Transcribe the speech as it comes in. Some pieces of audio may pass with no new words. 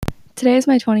Today is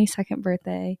my 22nd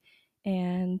birthday,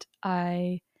 and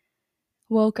I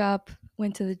woke up,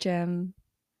 went to the gym,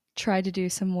 tried to do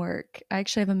some work. I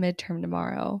actually have a midterm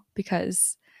tomorrow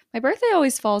because my birthday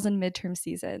always falls in midterm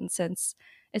season since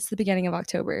it's the beginning of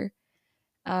October.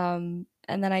 And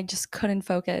then I just couldn't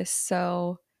focus,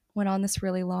 so went on this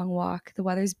really long walk. The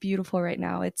weather's beautiful right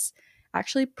now. It's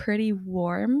actually pretty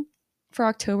warm for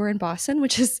October in Boston,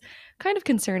 which is kind of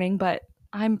concerning, but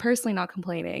I'm personally not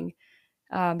complaining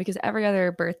because every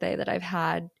other birthday that I've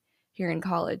had here in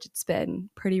college, it's been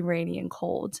pretty rainy and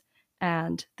cold.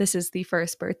 And this is the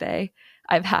first birthday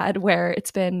I've had where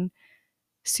it's been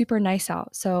super nice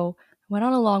out. So I went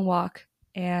on a long walk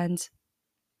and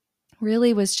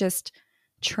really was just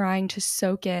trying to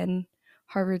soak in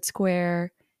Harvard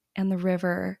Square and the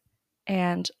river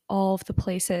and all of the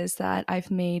places that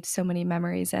I've made so many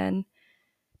memories in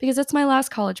because it's my last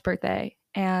college birthday.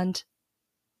 And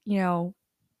you know,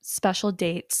 special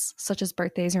dates such as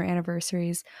birthdays or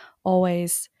anniversaries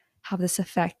always have this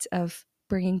effect of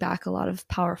bringing back a lot of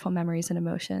powerful memories and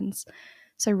emotions.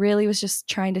 So I really was just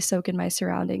trying to soak in my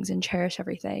surroundings and cherish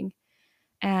everything.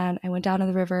 And I went down to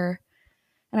the river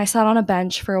and I sat on a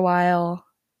bench for a while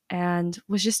and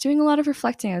was just doing a lot of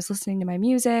reflecting. I was listening to my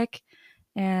music,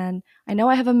 and I know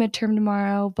I have a midterm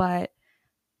tomorrow, but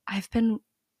I've been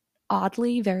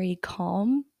oddly very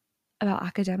calm about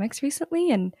academics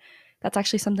recently, and that's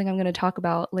actually something I'm going to talk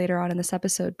about later on in this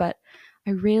episode. But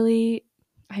I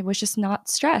was just not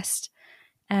stressed.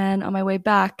 And on my way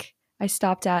back, I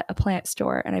stopped at a plant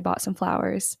store and I bought some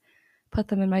flowers, put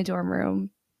them in my dorm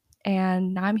room,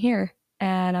 and now I'm here.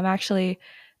 And I'm actually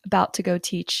about to go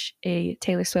teach a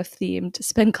Taylor Swift themed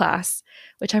spin class,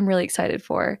 which I'm really excited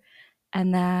for.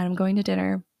 And then I'm going to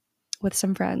dinner with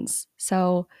some friends.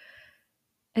 So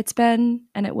it's been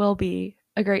and it will be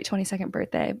a great 22nd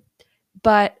birthday.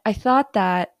 But I thought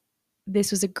that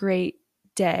this was a great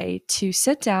day to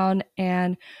sit down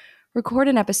and record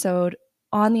an episode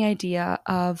on the idea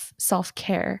of self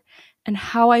care and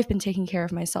how I've been taking care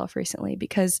of myself recently,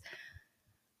 because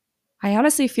I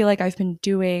honestly feel like I've been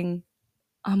doing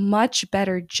a much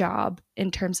better job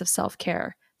in terms of self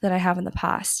care than I have in the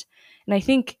past. And I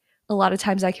think a lot of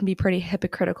times I can be pretty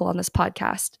hypocritical on this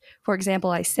podcast. For example,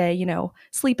 I say,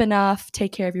 sleep enough,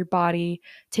 take care of your body,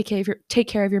 take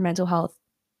care of your mental health.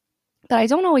 But I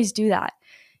don't always do that.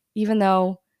 Even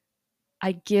though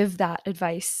I give that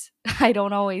advice, I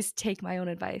don't always take my own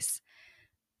advice.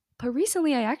 But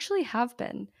recently I actually have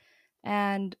been.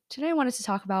 And today I wanted to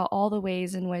talk about all the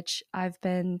ways in which I've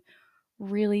been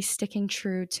really sticking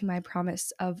true to my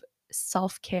promise of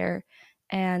self care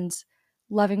and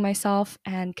loving myself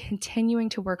and continuing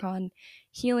to work on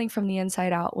healing from the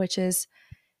inside out, which is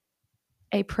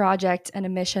a project and a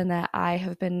mission that I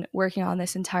have been working on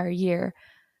this entire year.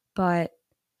 But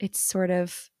it's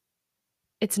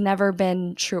it's never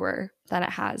been truer than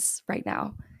it has right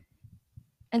now.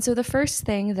 And so the first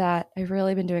thing that I've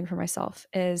really been doing for myself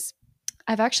is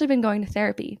I've actually been going to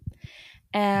therapy.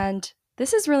 And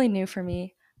this is really new for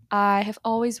me. I have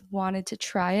always wanted to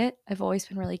try it. I've always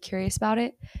been really curious about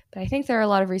it. But I think there are a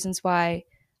lot of reasons why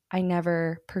I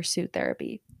never pursued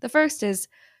therapy. The first is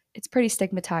it's pretty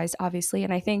stigmatized, obviously.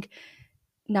 And I think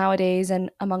nowadays and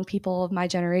among people of my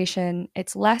generation,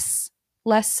 it's less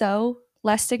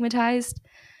stigmatized.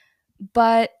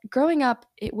 But growing up,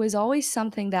 it was always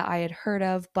something that I had heard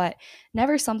of, but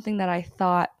never something that I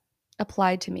thought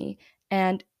applied to me.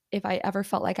 And if I ever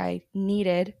felt like I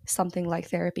needed something like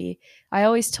therapy, I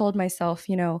always told myself,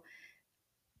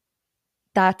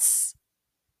 that's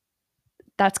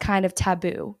that's kind of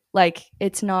taboo. Like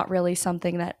it's not really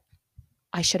something that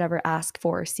I should ever ask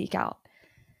for or seek out.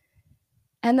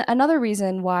 And another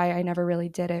reason why I never really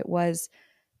did it was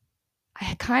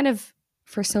I kind of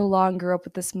for so long grew up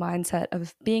with this mindset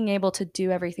of being able to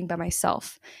do everything by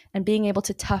myself and being able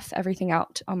to tough everything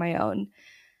out on my own,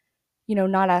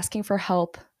 not asking for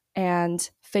help and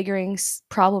figuring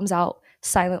problems out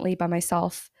silently by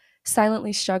myself,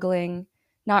 silently struggling,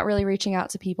 not really reaching out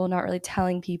to people, not really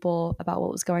telling people about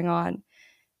what was going on.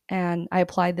 And I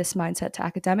applied this mindset to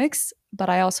academics, but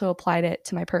I also applied it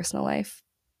to my personal life.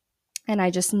 And I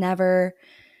just never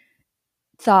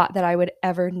thought that I would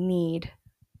ever need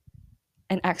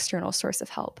an external source of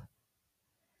help.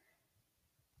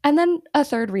 And then a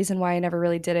third reason why I never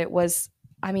really did it was,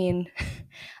 I mean,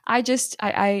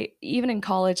 I even in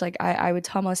college, like I would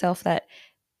tell myself that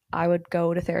I would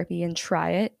go to therapy and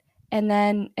try it. And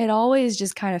then it always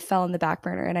just kind of fell in the back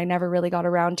burner and I never really got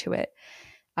around to it.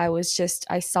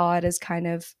 I saw it as kind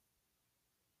of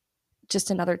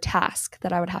just another task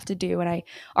that I would have to do. And I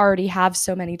already have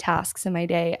so many tasks in my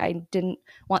day. I didn't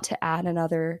want to add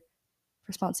another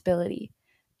responsibility.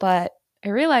 but I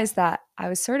realized that I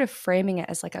was sort of framing it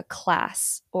as like a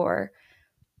class or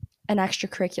an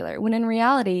extracurricular, when in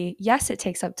reality, yes, it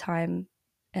takes up time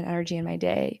and energy in my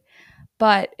day,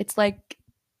 but it's what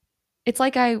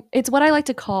I like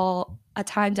to call a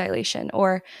time dilation,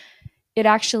 or it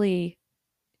actually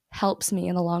helps me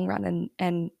in the long run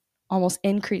and almost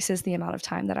increases the amount of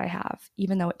time that I have,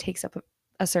 even though it takes up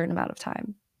a certain amount of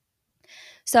time.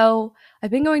 So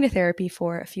I've been going to therapy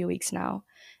for a few weeks now.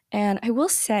 And I will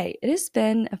say it has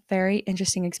been a very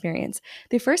interesting experience.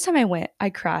 The first time I went, I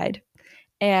cried.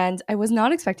 And I was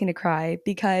not expecting to cry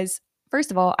because,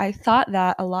 first of all, I thought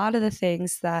that a lot of the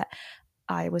things that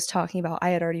I was talking about,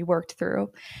 I had already worked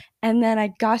through. And then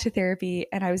I got to therapy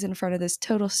and I was in front of this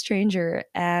total stranger.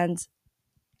 And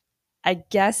I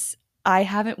guess I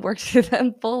haven't worked through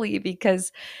them fully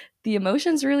because the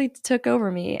emotions really took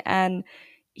over me. And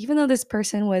even though this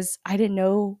person I didn't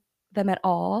know them at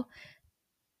all,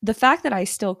 the fact that I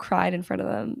still cried in front of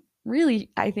them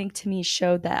really, I think to me,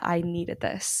 showed that I needed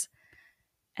this.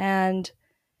 And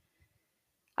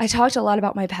I talked a lot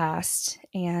about my past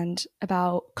and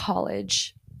about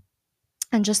college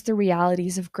and just the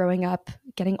realities of growing up,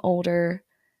 getting older,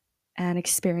 and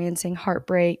experiencing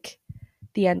heartbreak,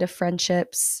 the end of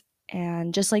friendships,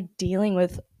 and just like dealing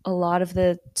with a lot of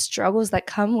the struggles that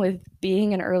come with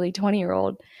being an early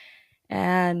 20-year-old.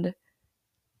 And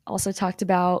also talked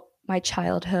about my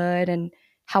childhood and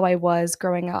how I was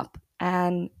growing up.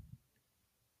 And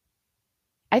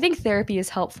I think therapy is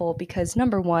helpful because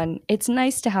number one, it's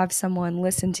nice to have someone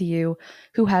listen to you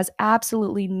who has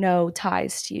absolutely no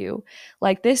ties to you.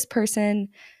 Like this person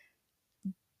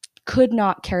could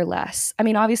not care less. I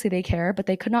mean, obviously they care, but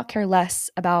they could not care less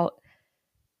about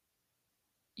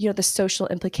the social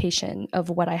implication of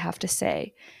what I have to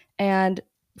say. And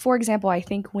for example, I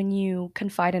think when you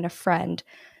confide in a friend,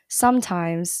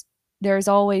 sometimes there's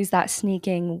always that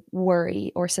sneaking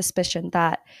worry or suspicion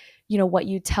that what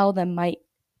you tell them might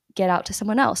get out to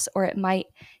someone else, or it might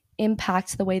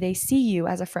impact the way they see you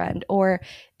as a friend, or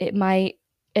it might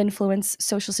influence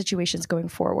social situations going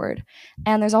forward.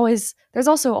 And there's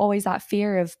also always that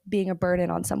fear of being a burden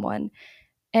on someone.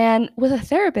 And with a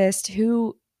therapist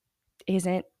who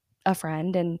isn't a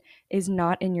friend and is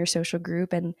not in your social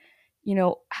group and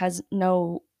has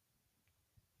no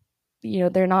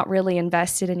they're not really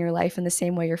invested in your life in the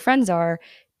same way your friends are,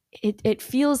 it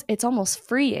feels, it's almost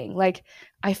freeing. Like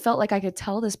I felt like I could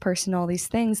tell this person all these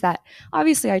things that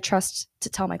obviously I trust to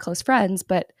tell my close friends,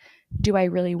 but do I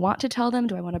really want to tell them?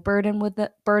 Do I want to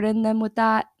burden them with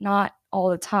that? Not all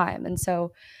the time. And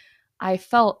so I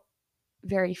felt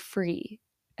very free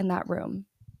in that room.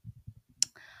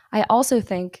 I also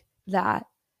think that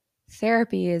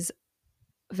therapy is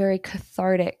a very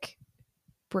cathartic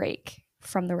break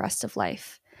from the rest of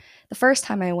life. The first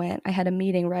time I went, I had a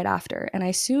meeting right after, and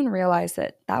I soon realized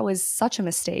that that was such a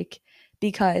mistake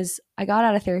because I got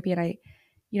out of therapy and I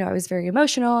was very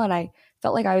emotional and I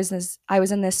felt like I was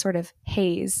in this sort of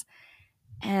haze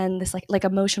and this like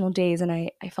emotional daze, and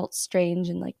I felt strange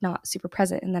and like not super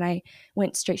present. And then I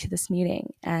went straight to this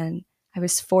meeting and I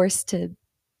was forced to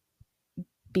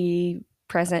be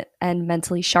present and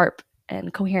mentally sharp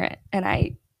and coherent,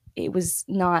 and it was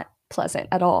not pleasant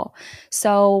at all.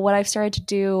 So what I've started to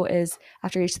do is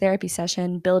after each therapy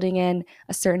session, building in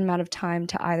a certain amount of time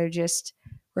to either just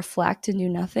reflect and do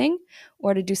nothing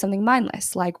or to do something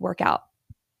mindless like work out.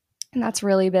 And that's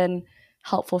really been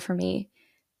helpful for me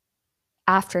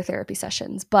after therapy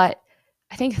sessions. But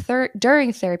I think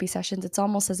during therapy sessions, it's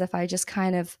almost as if I just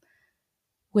kind of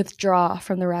withdraw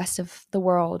from the rest of the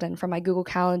world and from my Google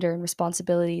Calendar and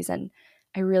responsibilities. And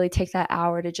I really take that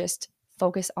hour to just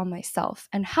focus on myself.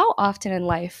 And how often in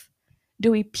life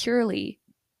do we purely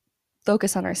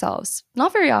focus on ourselves?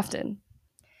 Not very often.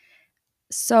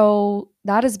 So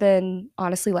that has been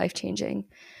honestly life changing.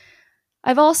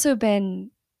 I've also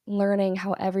been learning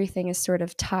how everything is sort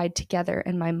of tied together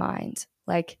in my mind.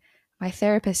 Like my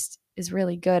therapist is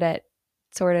really good at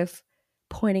sort of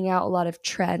pointing out a lot of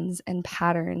trends and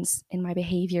patterns in my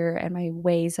behavior and my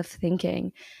ways of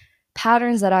thinking,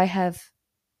 patterns that I have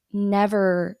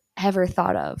never ever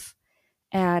thought of,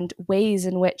 and ways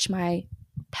in which my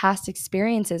past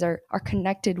experiences are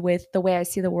connected with the way I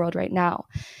see the world right now.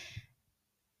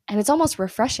 And it's almost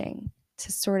refreshing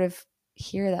to sort of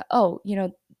hear that, oh,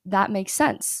 that makes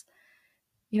sense.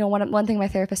 One thing my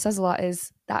therapist says a lot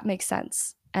is that makes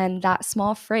sense. And that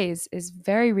small phrase is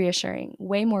very reassuring,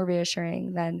 way more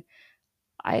reassuring than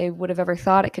I would have ever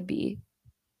thought it could be.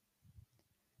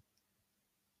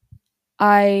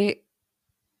 I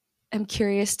am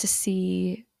curious to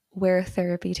see where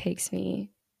therapy takes me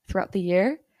throughout the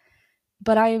year,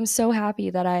 but I am so happy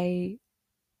that I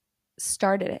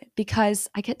started it, because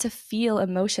I get to feel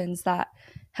emotions that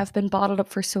have been bottled up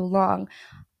for so long.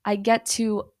 I get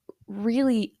to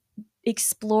really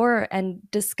explore and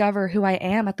discover who I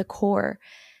am at the core.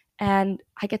 And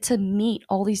I get to meet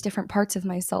all these different parts of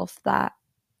myself that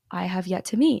I have yet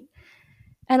to meet.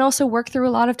 And also work through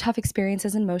a lot of tough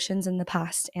experiences and emotions in the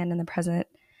past and in the present.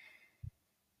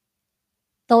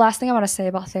 The last thing I want to say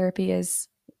about therapy is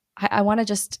I want to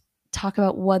just talk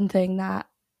about one thing that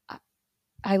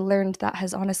I learned that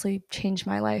has honestly changed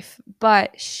my life.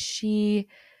 But she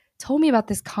told me about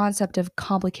this concept of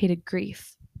complicated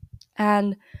grief.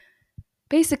 And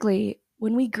basically,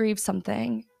 when we grieve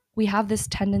something, we have this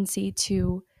tendency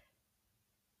to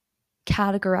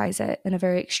categorize it in a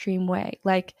very extreme way.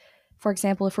 Like, for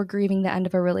example, if we're grieving the end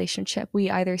of a relationship,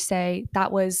 we either say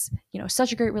that was,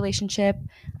 such a great relationship,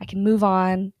 I can move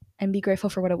on and be grateful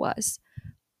for what it was.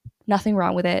 Nothing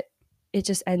wrong with it. It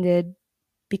just ended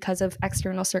because of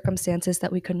external circumstances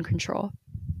that we couldn't control.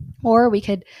 Or we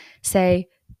could say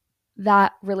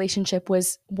that relationship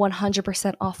was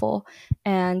 100% awful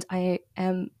and I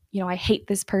hate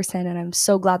this person and I'm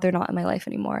so glad they're not in my life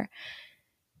anymore.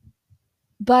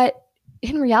 But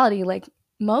in reality, like,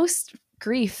 most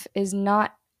grief is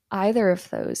not either of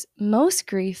those. Most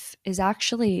grief is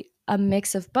actually a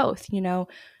mix of both.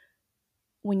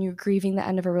 When you're grieving the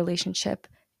end of a relationship,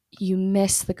 you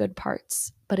miss the good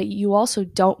parts, but you also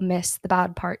don't miss the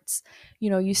bad parts.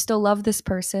 You still love this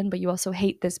person, but you also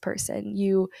hate this person.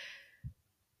 You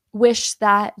wish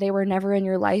that they were never in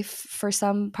your life for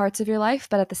some parts of your life,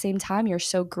 but at the same time, you're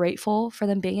so grateful for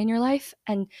them being in your life.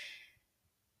 And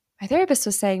my therapist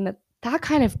was saying that that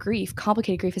kind of grief,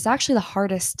 complicated grief, is actually the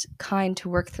hardest kind to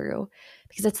work through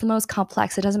because it's the most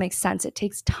complex. It doesn't make sense. It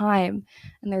takes time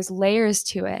and there's layers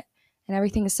to it and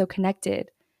everything is so connected.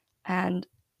 And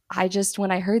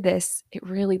when I heard this, it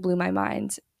really blew my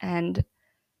mind. And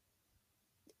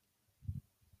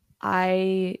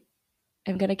I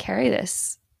am going to carry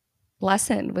this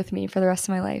lesson with me for the rest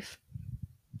of my life.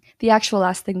 The actual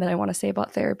last thing that I want to say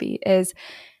about therapy is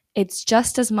it's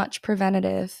just as much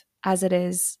preventative as it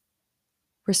is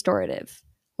restorative.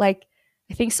 Like,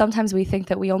 I think sometimes we think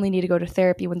that we only need to go to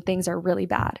therapy when things are really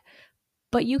bad,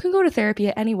 but you can go to therapy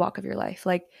at any walk of your life.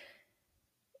 Like,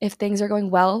 if things are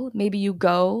going well, maybe you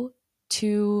go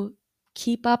to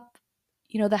keep up,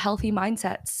 the healthy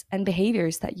mindsets and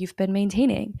behaviors that you've been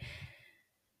maintaining.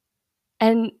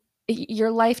 And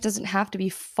your life doesn't have to be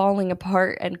falling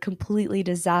apart and completely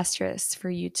disastrous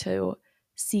for you to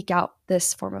seek out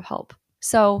this form of help.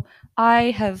 So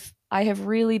I have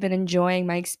really been enjoying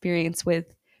my experience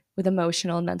with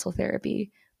emotional and mental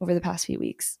therapy over the past few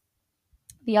weeks.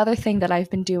 The other thing that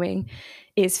I've been doing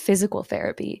is physical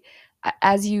therapy.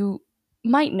 As you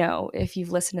might know, if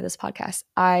you've listened to this podcast,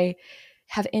 I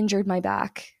have injured my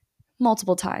back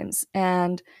multiple times,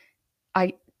 and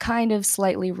I kind of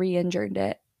slightly re-injured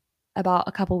it about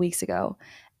a couple weeks ago.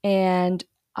 And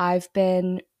I've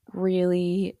been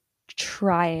really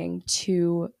trying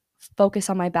to focus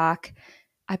on my back.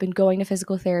 I've been going to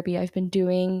physical therapy. I've been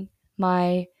doing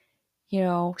my,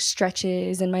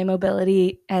 stretches and my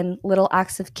mobility and little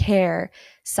acts of care,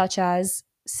 such as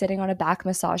sitting on a back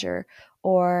massager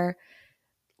or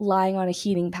lying on a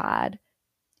heating pad,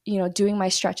 doing my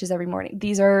stretches every morning.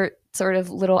 These are sort of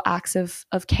little acts of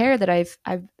care that I've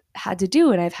had to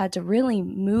do, and I've had to really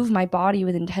move my body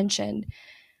with intention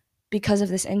because of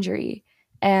this injury.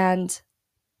 And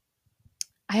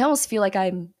I almost feel like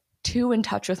I'm too in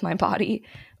touch with my body.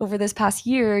 Over this past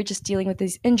year, just dealing with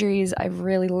these injuries, I've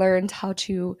really learned how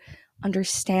to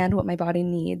understand what my body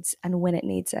needs and when it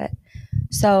needs it.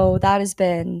 So that has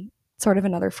been sort of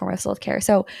another form of self-care.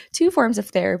 So 2 forms of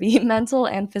therapy, mental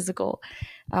and physical,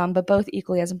 but both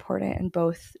equally as important and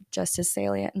both just as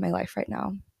salient in my life right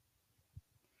now.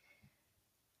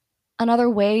 Another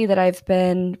way that I've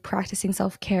been practicing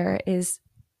self-care is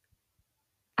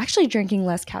actually drinking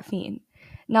less caffeine.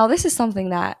 Now, this is something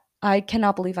that I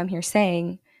cannot believe I'm here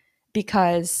saying,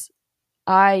 because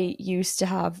I used to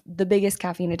have the biggest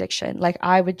caffeine addiction. Like,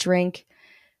 I would drink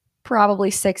probably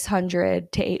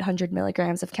 600 to 800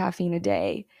 milligrams of caffeine a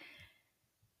day,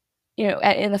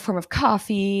 in the form of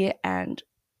coffee and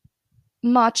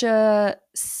matcha,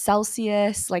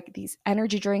 Celsius, like these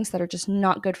energy drinks that are just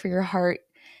not good for your heart.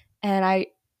 And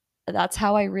that's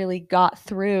how I really got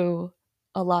through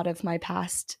a lot of my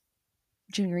past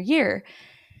junior year.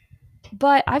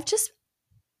 But I've just,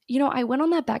 I went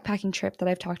on that backpacking trip that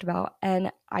I've talked about,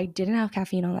 and I didn't have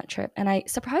caffeine on that trip. And I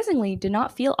surprisingly did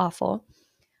not feel awful.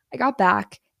 I got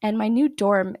back, and my new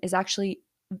dorm is actually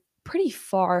pretty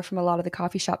far from a lot of the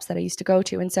coffee shops that I used to go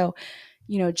to. And so,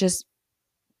 just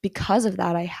because of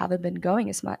that, I haven't been going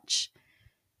as much.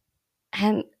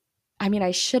 And I mean,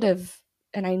 I should have,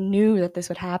 and I knew that this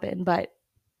would happen, but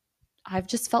I've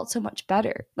just felt so much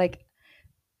better. Like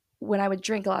when I would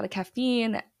drink a lot of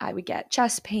caffeine, I would get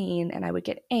chest pain and I would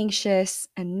get anxious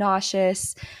and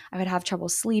nauseous. I would have trouble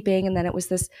sleeping. And then it was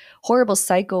this horrible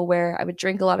cycle where I would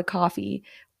drink a lot of coffee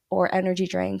or energy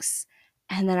drinks,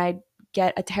 and then I'd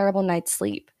get a terrible night's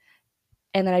sleep.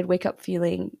 And then I'd wake up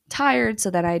feeling tired.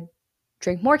 So then I'd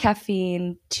drink more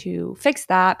caffeine to fix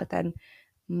that. But then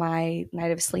my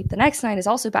night of sleep the next night is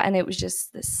also bad. And it was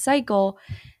just this cycle.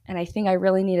 And I think I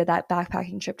really needed that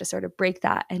backpacking trip to sort of break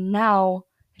that. And now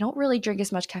I don't really drink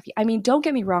as much caffeine. I mean, don't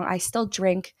get me wrong, I still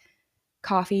drink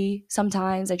coffee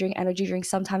sometimes, I drink energy drinks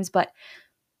sometimes, but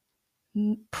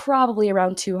probably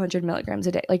around 200 milligrams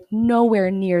a day, like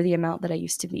nowhere near the amount that I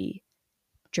used to be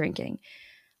drinking.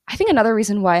 I think another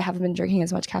reason why I haven't been drinking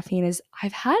as much caffeine is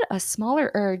I've had a smaller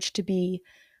urge to be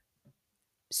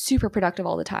super productive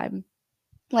all the time.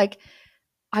 Like,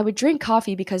 I would drink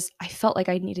coffee because I felt like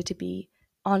I needed to be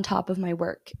on top of my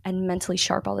work and mentally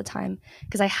sharp all the time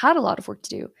because I had a lot of work to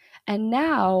do. And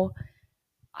now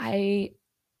I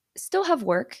still have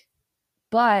work,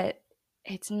 but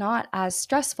it's not as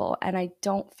stressful and I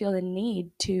don't feel the need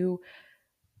to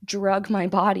drug my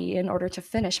body in order to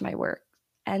finish my work.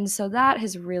 And so that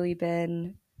has really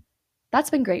been that's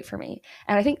been great for me.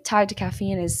 And I think tied to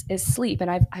caffeine is sleep.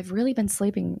 And I've really been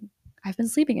sleeping. I've been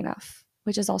sleeping enough,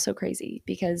 which is also crazy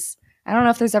because I don't know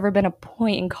if there's ever been a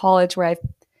point in college where I've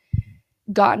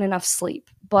gotten enough sleep.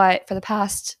 But for the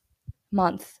past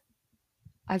month,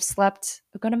 I've slept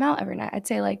a good amount every night. I'd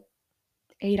say like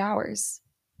 8 hours,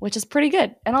 which is pretty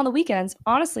good. And on the weekends,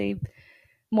 honestly,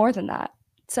 more than that.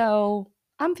 So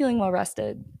I'm feeling well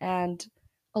rested and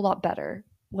a lot better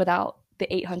without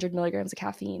the 800 milligrams of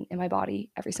caffeine in my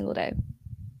body every single day.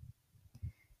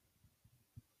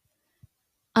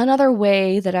 Another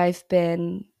way that I've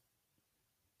been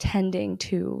tending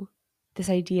to this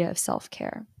idea of self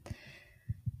care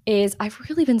is I've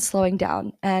really been slowing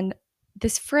down. And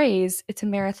this phrase, it's a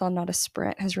marathon, not a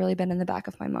sprint, has really been in the back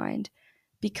of my mind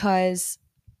because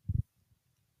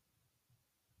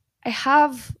I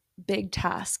have big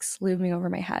tasks looming over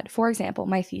my head. For example,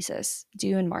 my thesis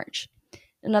due in March.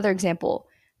 Another example,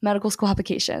 medical school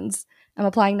applications. I'm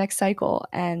applying next cycle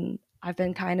and I've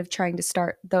been kind of trying to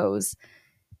start those.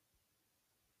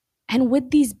 And with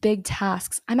these big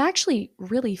tasks, I'm actually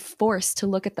really forced to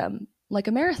look at them like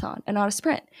a marathon and not a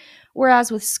sprint.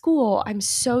 Whereas with school, I'm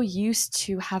so used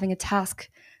to having a task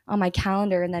on my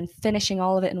calendar and then finishing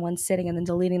all of it in one sitting and then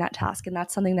deleting that task. And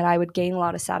that's something that I would gain a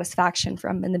lot of satisfaction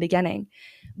from in the beginning.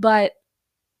 But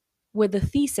with the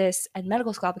thesis and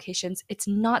medical school applications, it's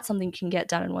not something you can get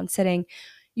done in one sitting.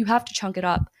 You have to chunk it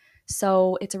up.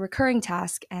 So it's a recurring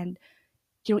task. And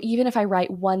even if I write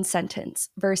one sentence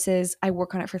versus I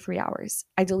work on it for 3 hours,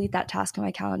 I delete that task on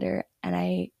my calendar and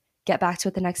I get back to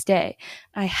it the next day.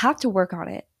 And I have to work on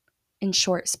it in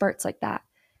short spurts like that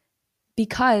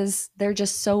because they're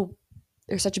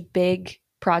such big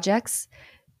projects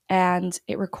and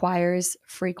it requires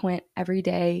frequent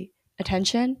everyday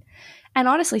attention. And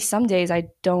honestly, some days I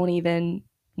don't even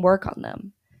work on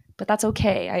them, but that's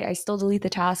okay. I still delete the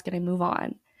task and I move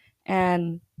on.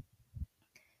 And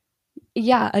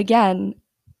yeah, again,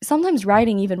 sometimes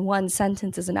writing even one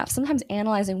sentence is enough. Sometimes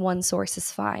analyzing one source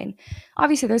is fine.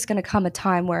 Obviously, there's going to come a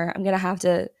time where I'm going to have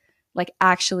to like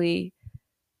actually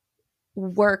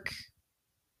work,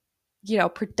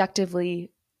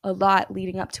 productively a lot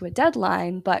leading up to a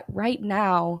deadline. But right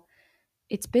now,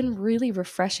 it's been really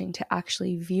refreshing to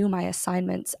actually view my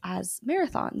assignments as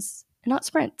marathons and not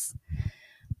sprints.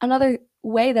 Another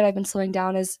way that I've been slowing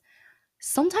down is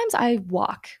sometimes I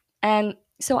walk. And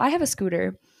so I have a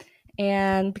scooter,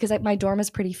 and because my dorm is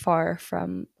pretty far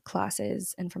from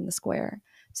classes and from the square.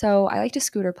 So I like to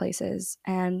scooter places.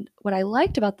 And what I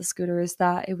liked about the scooter is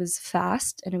that it was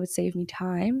fast and it would save me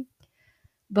time.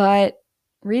 But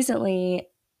recently,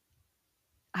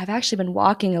 I've actually been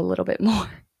walking a little bit more,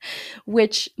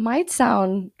 which might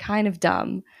sound kind of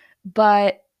dumb,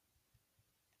 but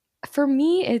for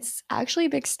me, it's actually a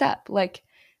big step. Like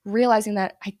realizing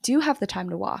that I do have the time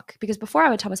to walk because before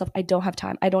I would tell myself, I don't have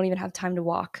time. I don't even have time to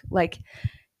walk. Like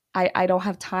I don't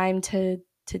have time to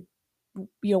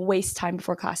waste time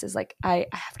before classes. Like I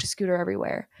have to scooter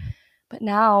everywhere. But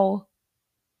now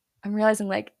I'm realizing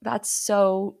like that's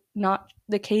so not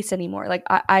the case anymore. Like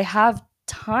I have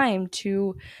time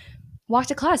to walk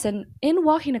to class, and in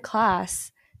walking to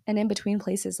class and in between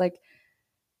places, like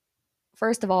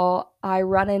first of all, I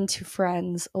run into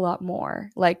friends a lot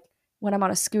more. Like when I'm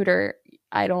on a scooter,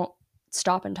 I don't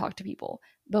stop and talk to people.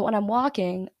 But when I'm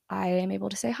walking, I am able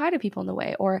to say hi to people on the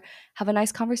way or have a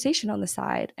nice conversation on the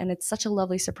side. And it's such a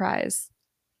lovely surprise.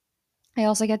 I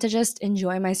also get to just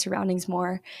enjoy my surroundings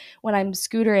more. When I'm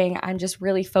scootering, I'm just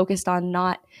really focused on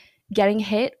not getting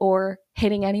hit or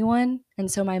hitting anyone. And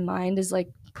so my mind is like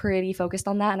pretty focused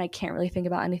on that and I can't really think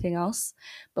about anything else.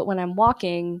 But when I'm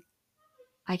walking,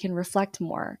 I can reflect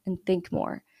more and think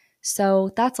more.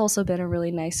 So that's also been a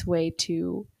really nice way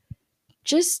to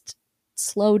just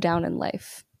slow down in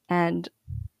life and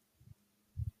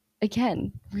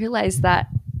again realize that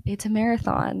it's a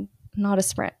marathon, not a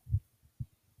sprint.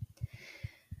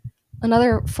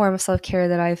 Another form of self-care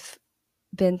that I've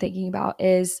been thinking about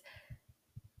is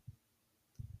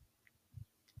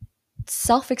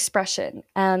self-expression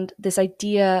and this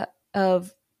idea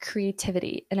of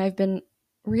creativity. And I've been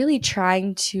really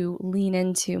trying to lean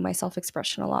into my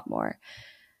self-expression a lot more.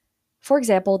 For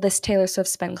example, this Taylor Swift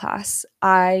spin class,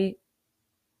 I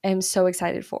am so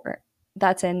excited for.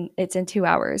 It's in 2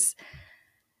 hours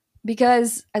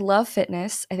because I love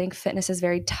fitness. I think fitness is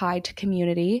very tied to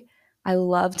community. I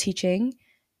love teaching.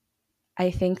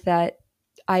 I think that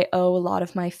I owe a lot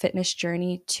of my fitness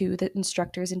journey to the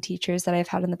instructors and teachers that I've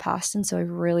had in the past. And so I've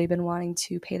really been wanting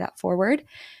to pay that forward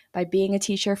by being a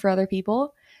teacher for other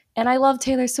people. And I love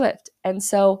Taylor Swift. And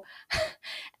so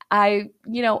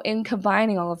in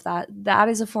combining all of that, that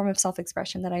is a form of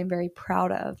self-expression that I'm very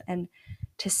proud of. And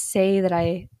to say that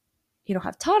I,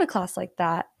 have taught a class like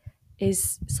that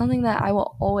is something that I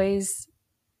will always,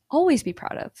 always be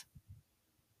proud of.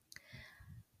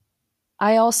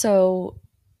 I also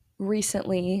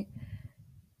recently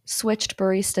switched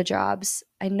barista jobs.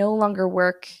 I no longer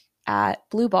work at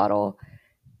Blue Bottle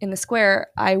in the square.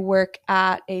 I work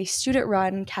at a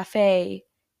student-run cafe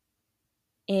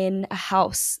in a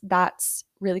house that's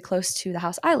really close to the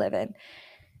house I live in.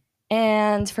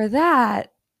 And for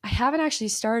that, I haven't actually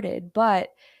started, but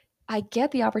I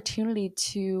get the opportunity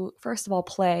to, first of all,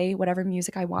 play whatever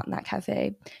music I want in that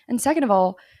cafe. And second of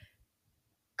all,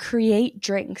 create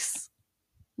drinks.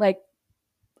 Like,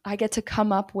 I get to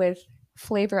come up with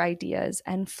flavor ideas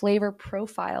and flavor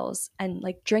profiles and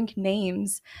like drink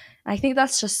names. And I think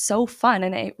that's just so fun.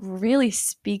 And it really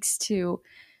speaks to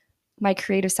my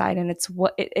creative side. And it's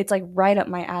like right up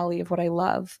my alley of what I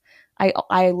love.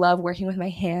 I love working with my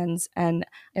hands. And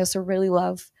I also really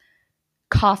love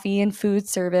coffee and food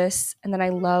service. And then I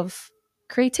love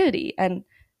creativity. And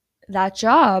that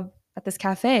job at this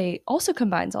cafe also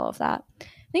combines all of that.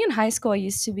 I think in high school, I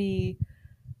used to be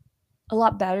a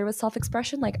lot better with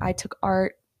self-expression. Like I took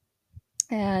art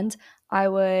and I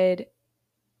would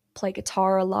play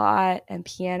guitar a lot and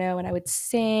piano and I would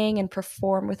sing and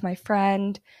perform with my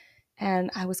friend.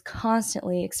 And I was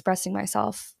constantly expressing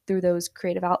myself through those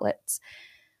creative outlets.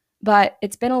 But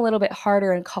it's been a little bit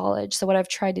harder in college. So what I've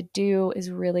tried to do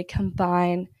is really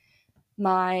combine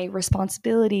my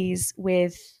responsibilities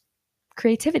with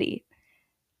creativity.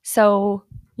 So,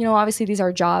 obviously these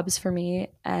are jobs for me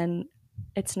and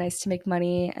it's nice to make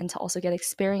money and to also get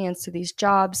experience through these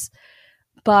jobs,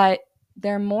 but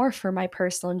they're more for my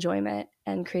personal enjoyment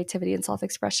and creativity and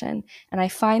self-expression. And I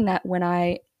find that when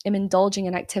I am indulging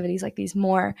in activities like these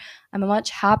more, I'm a much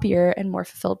happier and more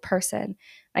fulfilled person.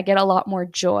 I get a lot more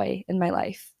joy in my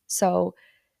life. So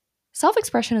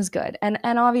self-expression is good. And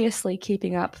obviously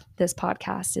keeping up this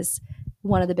podcast is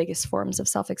one of the biggest forms of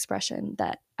self-expression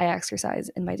that I exercise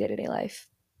in my day-to-day life.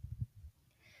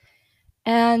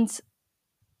 And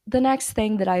the next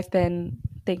thing that I've been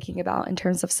thinking about in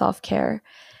terms of self-care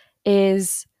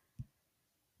is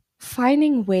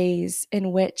finding ways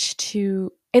in which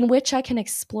I can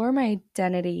explore my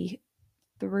identity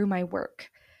through my work.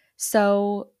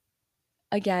 So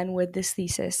again, with this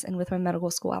thesis and with my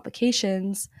medical school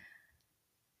applications,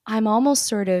 I'm almost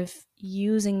sort of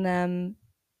using them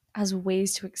as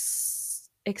ways to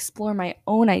explore my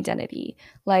own identity.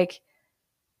 Like,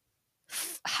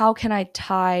 how can I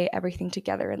tie everything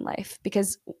together in life?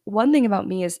 Because one thing about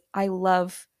me is I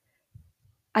love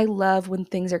when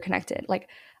things are connected. Like,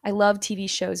 I love TV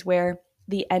shows where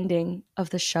the ending of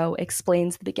the show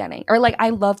explains the beginning. Or like I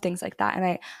love things like that. And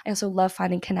I also love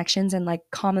finding connections and like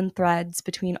common threads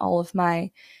between all of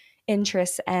my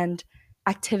interests and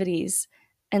activities.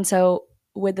 And so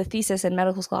with the thesis and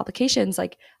medical school applications,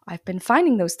 like I've been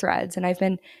finding those threads and I've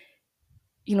been,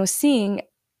 seeing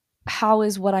how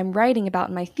is what I'm writing about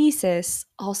in my thesis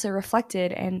also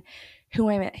reflected in who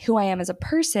I am as a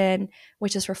person,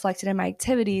 which is reflected in my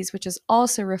activities, which is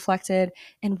also reflected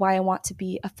in why I want to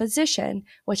be a physician,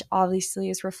 which obviously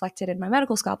is reflected in my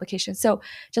medical school application. So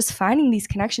just finding these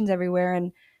connections everywhere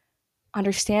and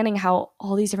understanding how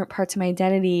all these different parts of my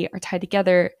identity are tied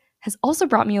together has also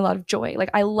brought me a lot of joy.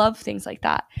 Like I love things like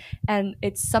that. And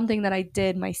it's something that I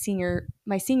did my senior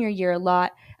year a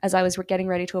lot as I was getting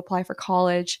ready to apply for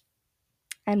college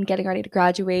and getting ready to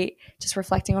graduate, just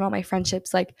reflecting on all my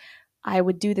friendships. Like I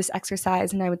would do this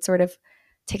exercise and I would sort of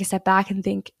take a step back and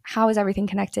think, how is everything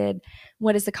connected?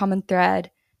 What is the common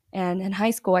thread? And in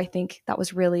high school, I think that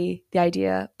was really the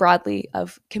idea broadly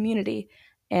of community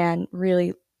and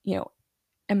really,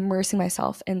 immersing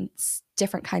myself in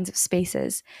different kinds of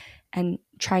spaces and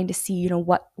trying to see,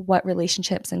 what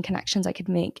relationships and connections I could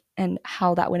make and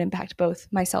how that would impact both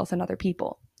myself and other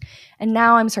people. And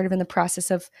now I'm sort of in the process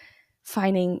of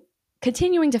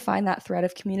continuing to find that thread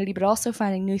of community, but also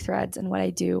finding new threads in what I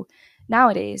do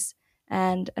nowadays.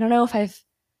 And I don't know if I've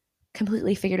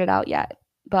completely figured it out yet,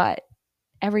 but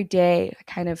every day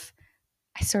I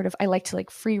like to like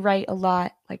free write a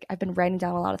lot. Like I've been writing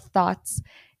down a lot of thoughts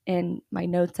in my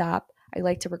notes app. I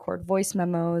like to record voice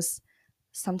memos.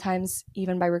 Sometimes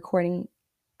even by recording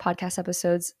podcast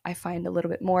episodes, I find a little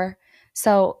bit more.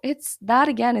 So it's that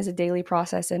again is a daily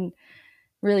process and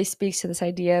really speaks to this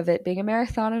idea of it being a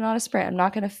marathon and not a sprint. I'm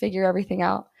not going to figure everything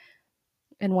out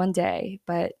in one day,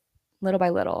 but little by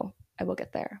little, I will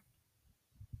get there.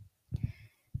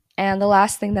 And the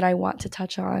last thing that I want to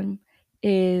touch on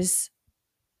is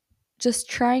just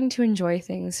trying to enjoy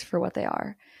things for what they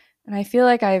are. And I feel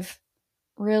like I've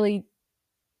really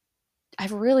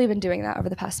been doing that over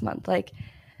the past month. Like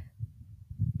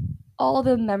all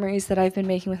the memories that I've been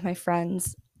making with my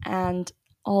friends and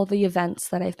all the events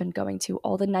that I've been going to,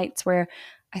 all the nights where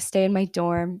I stay in my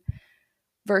dorm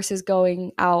versus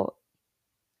going out,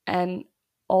 and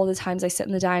all the times I sit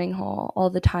in the dining hall, all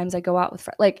the times I go out with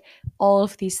friends, like all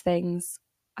of these things,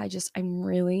 I'm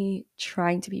really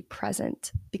trying to be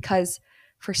present because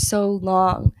for so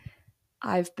long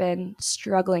I've been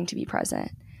struggling to be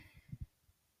present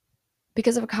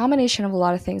because of a combination of a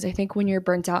lot of things. I think when you're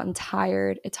burnt out and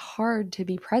tired, it's hard to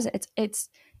be present.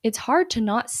 It's hard to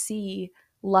not see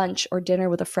lunch or dinner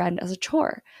with a friend as a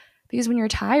chore because when you're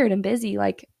tired and busy,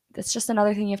 like that's just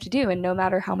another thing you have to do. And no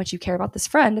matter how much you care about this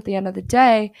friend, at the end of the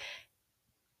day,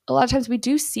 a lot of times we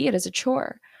do see it as a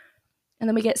chore. And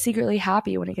then we get secretly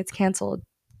happy when it gets canceled.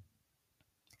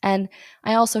 And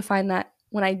I also find that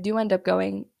when I do end up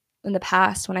going in the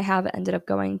past, when I have ended up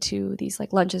going to these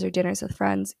like lunches or dinners with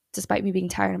friends, despite me being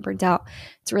tired and burnt out,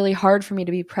 it's really hard for me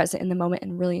to be present in the moment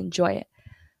and really enjoy it.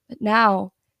 But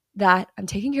now that I'm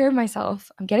taking care of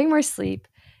myself, I'm getting more sleep,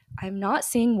 I'm not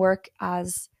seeing work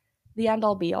as the end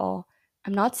all be all,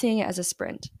 I'm not seeing it as a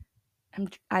sprint.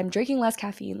 I'm drinking less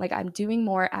caffeine, like I'm doing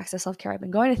more acts of self-care. I've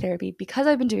been going to therapy because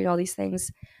I've been doing all these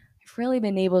things. I've really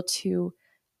been able to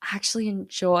actually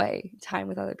enjoy time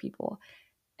with other people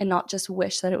and not just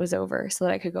wish that it was over so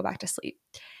that I could go back to sleep.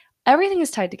 Everything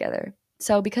is tied together.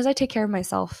 So because I take care of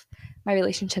myself, my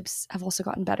relationships have also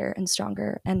gotten better and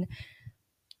stronger. And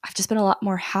I've just been a lot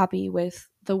more happy with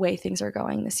the way things are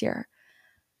going this year.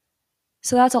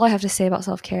 So that's all I have to say about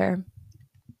self-care.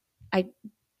 I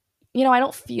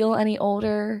don't feel any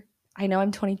older. I know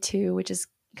I'm 22, which is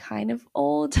kind of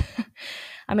old.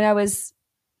 I mean, I was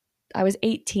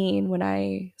 18 when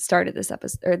I started this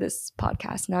episode or this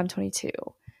podcast. Now I'm 22.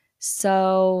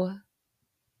 So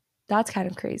that's kind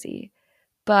of crazy.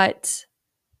 But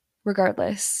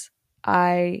regardless,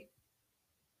 I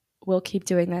will keep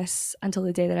doing this until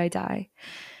the day that I die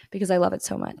because I love it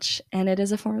so much. And it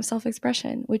is a form of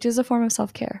self-expression, which is a form of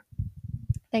self-care.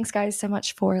 Thanks guys so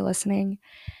much for listening.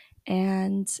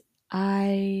 And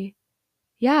I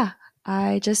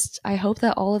hope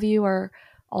that all of you are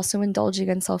also indulging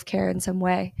in self-care in some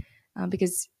way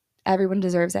because everyone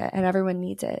deserves it and everyone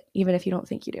needs it, even if you don't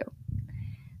think you do.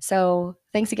 So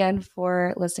thanks again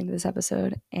for listening to this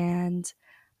episode and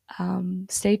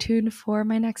stay tuned for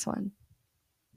my next one.